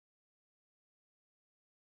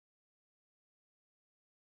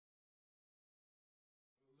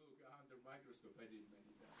many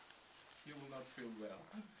times. You will not feel well.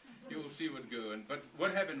 You will see what goes on. But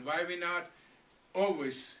what happened? Why we not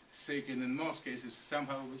always sick, and in most cases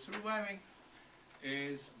somehow we're surviving,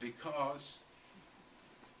 is because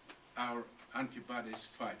our antibodies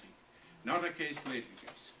fighting. Not a case, lately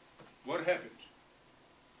case. What happened?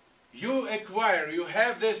 You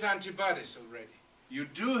have these antibodies already. You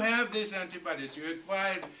do have these antibodies you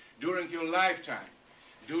acquired during your lifetime,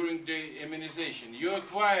 during the immunization. You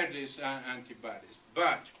acquired these antibodies.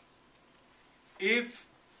 But if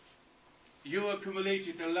you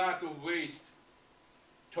accumulated a lot of waste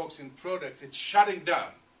toxin products, it's shutting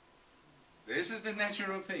down. This is the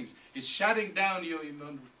nature of things. It's shutting down your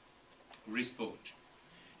immune response.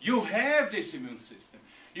 You have this immune system.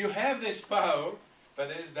 You have this power, but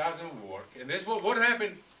this doesn't work. And that's what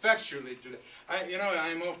happened factually today.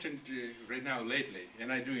 I'm often, right now, lately,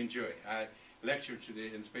 and I do enjoy, I lecture today,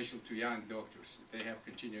 and especially to young doctors. They have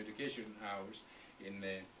continuing education hours in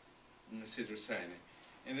Sinai.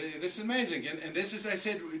 And this is amazing. And this is, I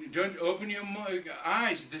said, don't open your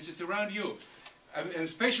eyes. This is around you. And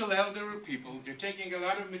special elderly people, they're taking a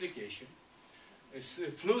lot of medication. It's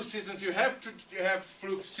flu seasons. You have to have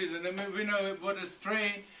flu season. I mean, we know what a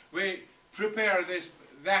strain. We prepare this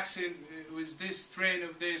vaccine with this strain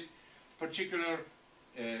of this particular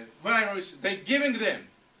virus. They're giving them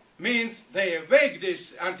means they awake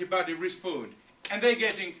this antibody response, and they're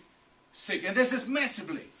getting sick. And this is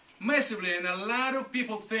massively, and a lot of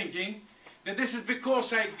people thinking that this is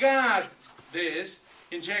because I got this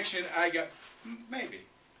injection. I got maybe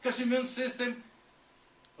because immune system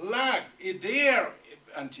lagged their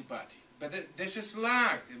antibody, but this is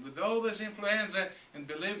lagged. And with all this influenza, and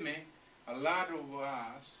believe me, a lot of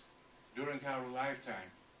us during our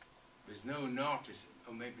lifetime, with no notice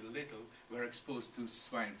or maybe little, were exposed to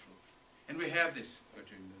swine flu, and we have this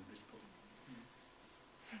autoimmune response.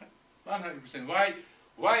 100%.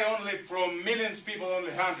 Why only from millions of people only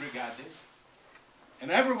 100 got this? And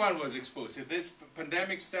everyone was exposed. If this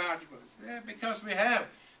pandemic started, because we have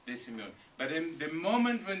this immune. But in the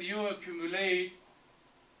moment when you accumulate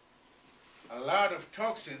a lot of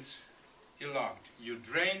toxins, you're locked. You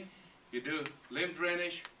drain, you do lymph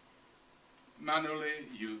drainage manually,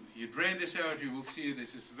 you drain this out. You will see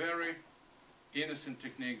this is very innocent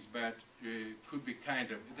techniques, but could be kind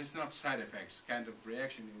of, there's not side effects, kind of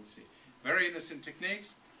reaction you will see. Very innocent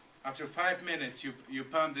techniques. After 5 minutes, you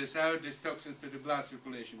pump this out, these toxins to the blood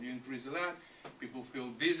circulation. You increase a lot, people feel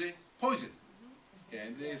dizzy, poison. Yeah,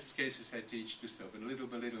 in these cases I teach to stop, and little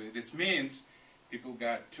by little. This means people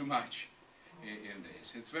got too much in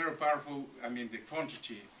this. It's very powerful. I mean, the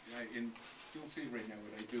quantity, you'll see right now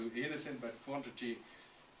what I do, innocent, but quantity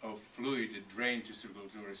of fluid that drain to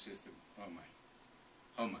circulatory system. Oh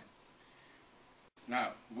my, oh my.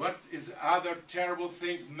 Now, what is other terrible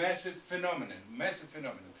thing? Massive phenomenon, massive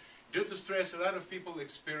phenomenon. Due to stress, a lot of people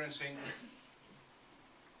experiencing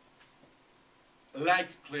like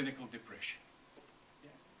clinical depression.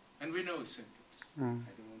 Yeah. And we know symptoms. I don't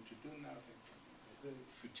want to do nothing from it.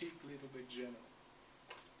 Fatigue, a little bit general.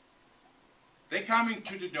 They're coming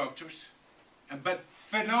to the doctors, but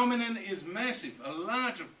phenomenon is massive. A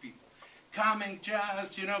lot of people coming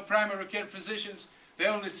just, primary care physicians,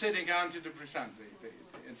 they're only sitting antidepressant.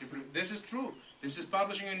 This is true. This is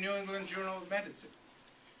publishing in New England Journal of Medicine.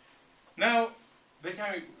 Now, they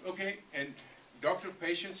come, okay, and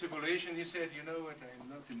doctor-patient's evaluation, he said, you know what, I'm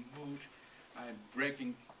not in the mood, I'm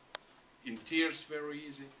breaking in tears very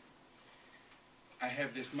easy, I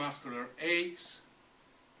have this muscular aches,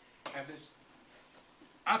 I have this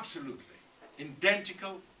absolutely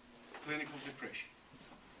identical clinical depression.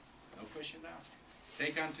 No question asked.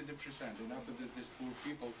 Take antidepressant, and after this, these poor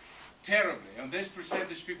people, terribly, and this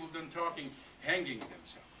percentage people don't talking, hanging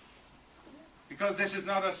themselves. Because this is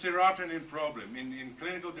not a serotonin problem. In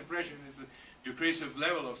clinical depression, it's a decrease of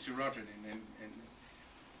level of serotonin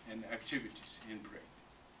and activities in brain.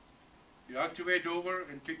 You activate over,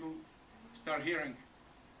 and people start hearing,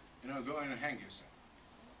 go and hang yourself.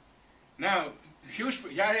 Now,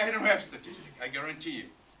 I don't have statistics, I guarantee you.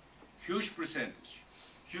 Huge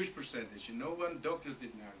percentage, and no one, doctors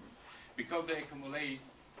didn't argue, because they accumulate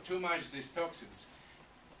too much these toxins.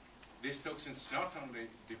 These toxins not only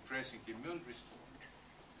depressing immune response,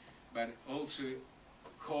 but also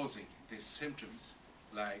causing these symptoms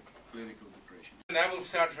like clinical depression. And I will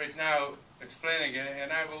start right now explaining,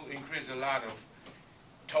 and I will increase a lot of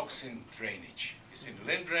toxin drainage. You see,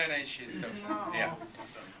 lymph drainage is toxin. No. Yeah.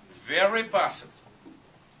 Very possible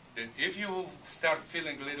that if you will start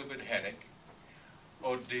feeling a little bit headache,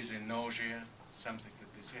 or dizzy, nausea, something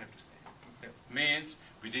like this, you have to stay. That means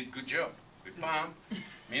we did good job. We pump,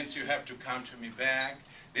 means you have to come to me back,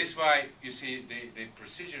 This is why, you see, the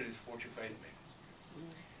procedure is 45 minutes.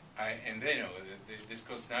 And they know that this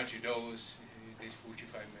costs $90, this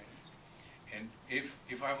 45 minutes. And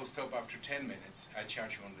if I will stop after 10 minutes, I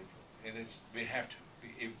charge $100. And we have to.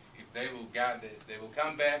 If they will get this, they will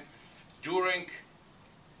come back during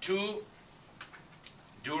two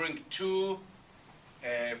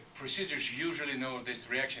procedures. You usually know this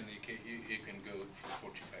reaction. You can go for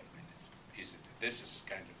 45 minutes easily. This is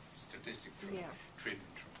kind of statistic from treatment.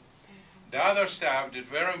 The other stuff that's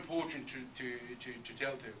very important to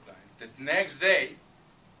tell to your clients that next day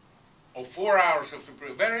or 4 hours of the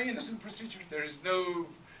very innocent procedure, there is no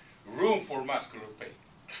room for muscular pain.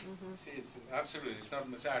 See, it's absolutely, it's not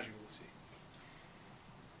massage you will see.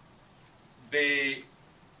 The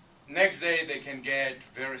next day they can get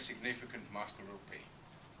very significant muscular pain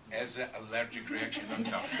as an allergic reaction on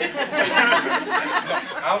toxin.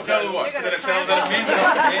 I'll tell you what. It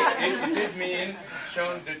is mean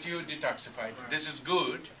shown that you detoxified. This is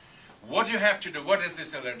good. What you have to do, what is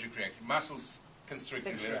this allergic reaction? Muscles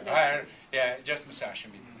constricted. Yeah, just massage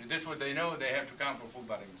immediately. This is what they know. They have to come for full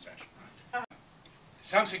body massage.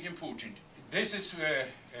 Something important. This is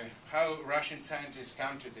how Russian scientists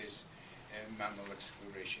come to this mammal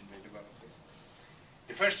exploration. They develop this.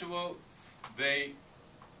 First of all, they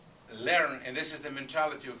learn, and this is the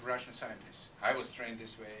mentality of Russian scientists. I was trained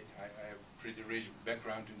this way. I have pretty rich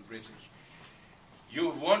background in research. You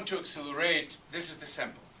want to accelerate, this is the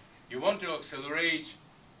sample. You want to accelerate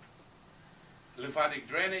lymphatic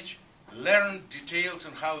drainage, learn details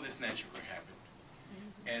on how this naturally happened.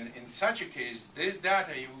 And in such a case, this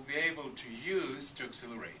data you will be able to use to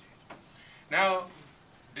accelerate it. Now,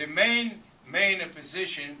 the main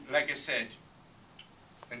position, like I said,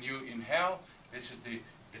 when you inhale, this is the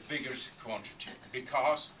biggest quantity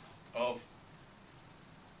because of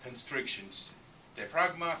constrictions,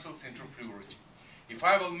 diaphragm muscles, intrapleural. If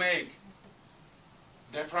I will make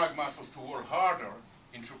diaphragm muscles to work harder,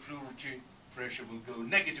 intrapleural pressure will go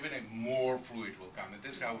negative and more fluid will come. And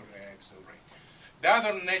this is how I accelerate. The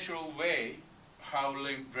other natural way how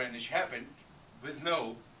lymph drainage happened, with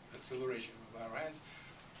no acceleration of our hands,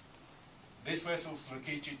 this vessel is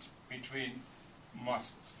located between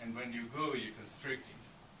muscles. And when you go, you're constricting.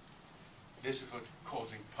 This is what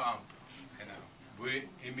causing pump. You know, we're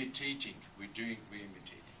imitating. We're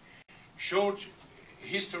imitating. Short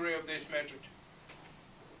history of this method.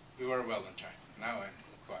 We were well on time. Now I'm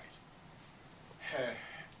quiet.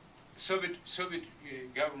 Soviet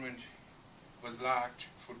government was locked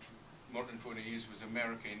for more than 40 years with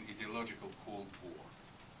America in ideological Cold War.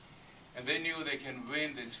 And they knew they can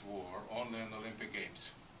win this war only in Olympic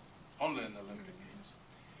Games. Only in Olympic Games.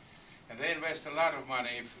 And they invest a lot of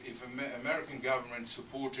money if American government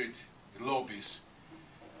supported the lobbies,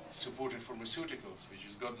 supported pharmaceuticals, which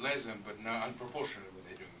is God bless them, but now unproportionate what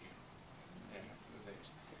they're doing here.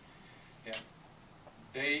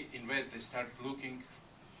 They start looking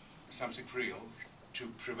something real to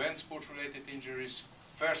prevent sport-related injuries,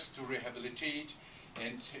 first to rehabilitate,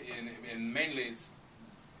 and mainly it's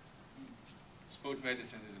sport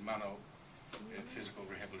medicine is a physical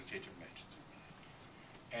rehabilitative method.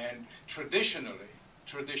 And traditionally,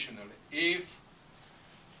 if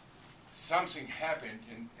something happened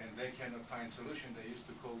and they cannot find solution, they used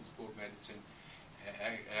to call sport medicine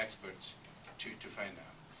experts to find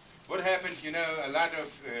out. What happened, you know, a lot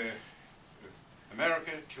of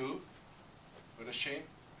America too, what a shame,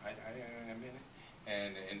 I mean it,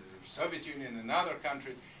 and the Soviet Union and other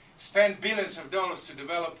countries spent billions of dollars to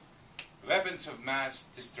develop weapons of mass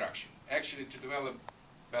destruction. Actually, to develop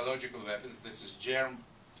biological weapons, this is germ,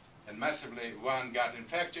 and massively one got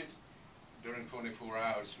infected, during 24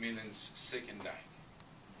 hours, millions sick and dying.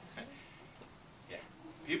 Yeah,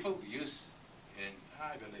 people use, and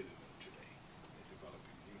I believe it today, they're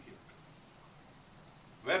developing new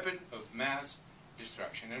weapon of mass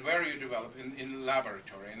destruction. And where you develop? In the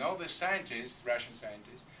laboratory. And all the scientists, Russian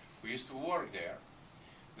scientists, who used to work there,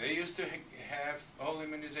 they used to have all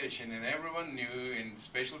immunization, and everyone knew, and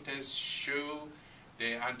special tests show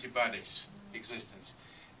the antibodies existence.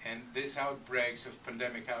 And these outbreaks of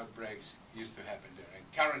pandemic outbreaks used to happen there. And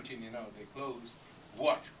quarantine, you know, they closed.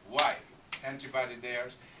 What? Why? Antibody there.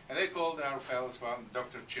 And they called our fellows, well,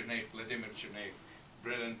 Dr. Chernev, Vladimir Chernev,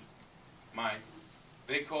 brilliant mind.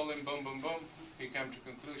 They call him, boom, boom, boom. He came to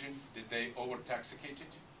conclusion that they over-intoxicated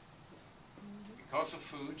because of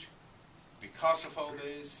food, because of all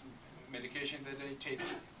this medication that they take.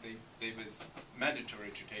 They was mandatory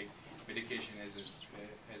to take medication as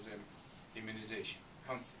an immunization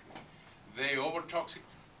constantly. They over-toxic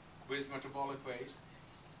with metabolic waste,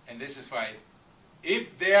 and this is why,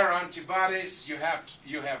 if there are antibodies, you have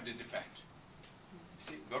the defect.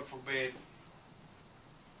 See, God forbid,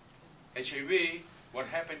 HIV, what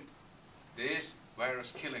happened, this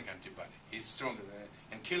virus killing antibody. It's stronger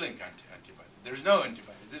and killing antibody. There's no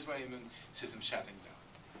antibody. This is why immune system shutting down.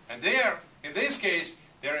 And there, in this case,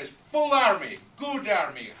 there is full army, good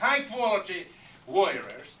army, high quality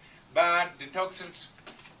warriors, but the toxins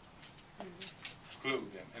glue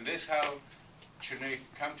them. And this is how Cherney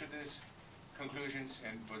come to this conclusions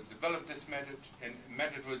and was developed this method, and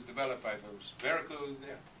method was developed by those very close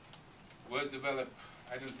there. Was developed,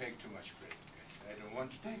 I don't take too much credit, guys. I don't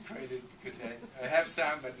want to take credit because I have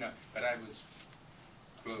some, but no, but I was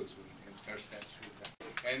close when first steps with that.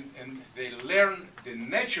 And they learn the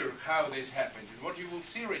nature how this happened. And what you will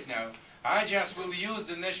see right now, I just will use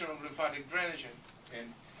the natural lymphatic drainage and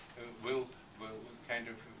will kind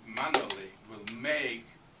of manually will make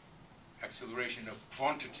acceleration of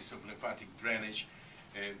quantities of lymphatic drainage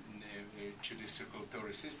to the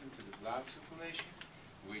circulatory system, to the blood circulation,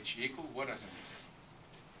 which equal, what does it mean?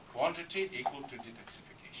 Quantity equal to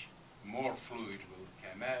detoxification. More fluid will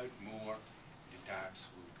come out, more detox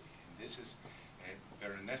will be. And this is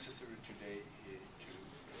very necessary today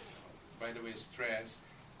by the way, stress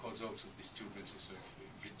causes also disturbances of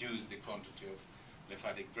reduce the quantity of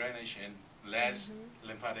lymphatic drainage, and less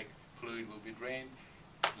lymphatic fluid will be drained,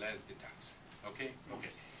 less detox. Okay? Okay.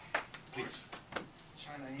 Please.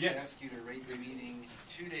 Sean, I need Yes. to ask you to rate the meeting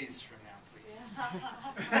 2 days from now, please.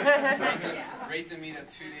 Yeah. Rate the meetup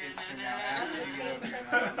 2 days from now after you get over your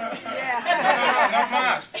nose. No, not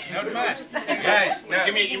must. Not must. Guys, Just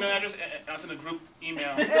give me an email address. I'll send a group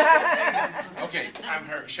email. okay, I'm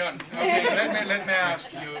hurt. Sean, okay, let me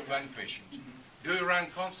ask you one question. Do you run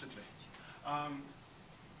constantly?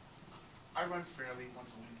 I run fairly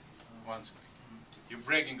once a week. So. Once a week. You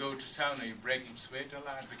break and go to sauna, you break and sweat a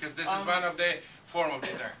lot? Because this is one of the form of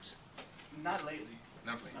detox. Not lately.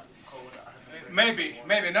 Not lately. Not cold. I haven't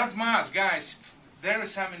Maybe, not mass, guys. There are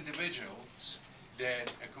some individuals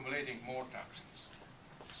that accumulating more toxins,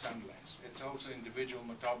 some less. It's also individual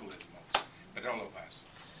metabolism also. But all of us,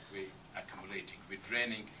 we accumulating, we're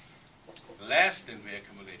draining less than we're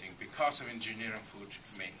accumulating because of engineering food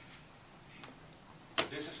mainly.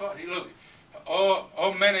 This is what, look,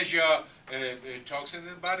 or manage your toxins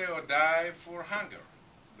in the body or die for hunger.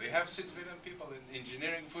 We have 6 billion people in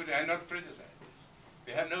engineering food. I'm not criticizing this.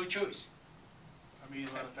 We have no choice. I'm eating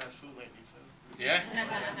a lot of fast food lately, too. Yeah?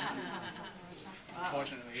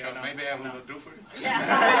 Unfortunately, So yeah, maybe I will not do for you. Yeah.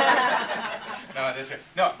 No, that's it.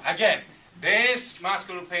 No, again, this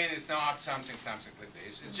muscular pain is not something like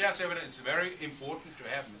this. It's just evidence. It's very important to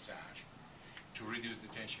have massage to reduce the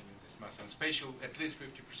tension in this muscle. And spatial, at least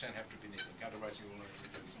 50% have to be knitting. Otherwise, you will not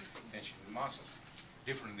reduce tension in the muscles.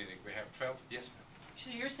 Different knitting. We have felt. Yes, ma'am. So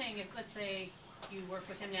you're saying if, let's say, you work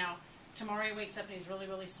with him now, tomorrow he wakes up and he's really,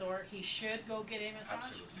 really sore, he should go get a massage?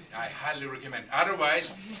 Absolutely. I highly recommend.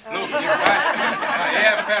 Otherwise, look, if I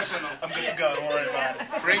have personal. I'm good to go. Don't worry about it.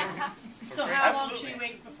 Free. So how long should he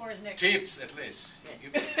wait before his next? Tips, at least.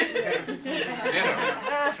 Dinner.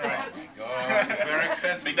 That's right. Oh my God, it's very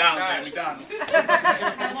expensive. McDonald's, man, McDonald's.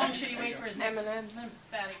 How long should he wait for his next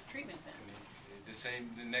lymphatic treatment then? The same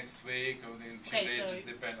the next week or in a few Okay, days, so- it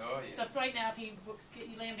depends. Oh, yeah. So right now, if you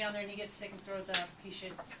lay him down there and he gets sick and throws up, he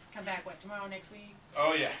should come back, what, tomorrow, next week?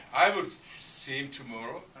 Oh, yeah. I would see him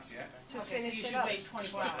tomorrow. That's Yeah. okay. To Okay, so finish you it should up. wait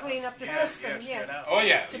 24 To hours. clean up the Yeah, system, straight yeah. out. Oh,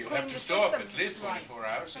 yeah. To You clean have to the stop system. at least Right. 24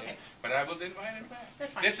 hours. Yeah. Okay. But I would invite him back.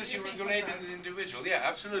 That's fine. This So is you're you saying regulate 24 the individual. Yeah,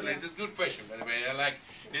 absolutely. Yeah. It is a good question, by the way. I like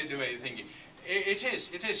the way you're thinking. It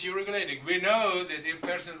is. You're regulating. We know that if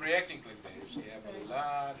person reacting like this, you have a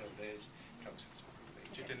lot of these toxins.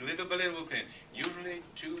 And little by little will clean. Usually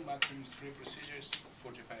 2, maximum 3 procedures,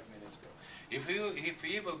 45 minutes go. If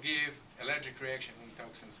he will give allergic reaction on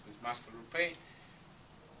toxins with muscular pain,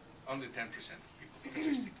 only 10% of people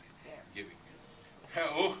statistically giving.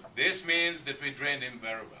 Oh, this means that we drained him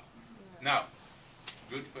very well. Now,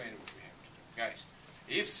 good point what we have to do. Guys,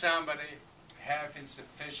 if somebody have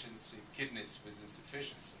insufficiency, kidneys with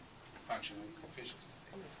insufficiency, functional insufficiency,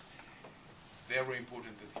 very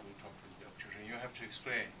important that you will talk with the doctor, and you have to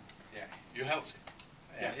explain. Yeah, you're healthy.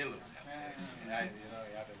 Yeah, he Yes. looks healthy.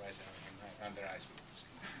 Otherwise I'm under ice boots.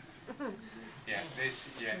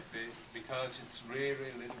 Because it's really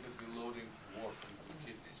a little bit loading work on the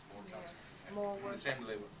kidneys, more toxins. More work. The same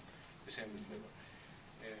liver.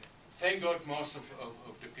 Thank God most of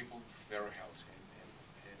the people very healthy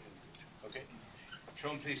and good. Okay?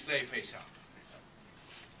 Sean, please lay face up.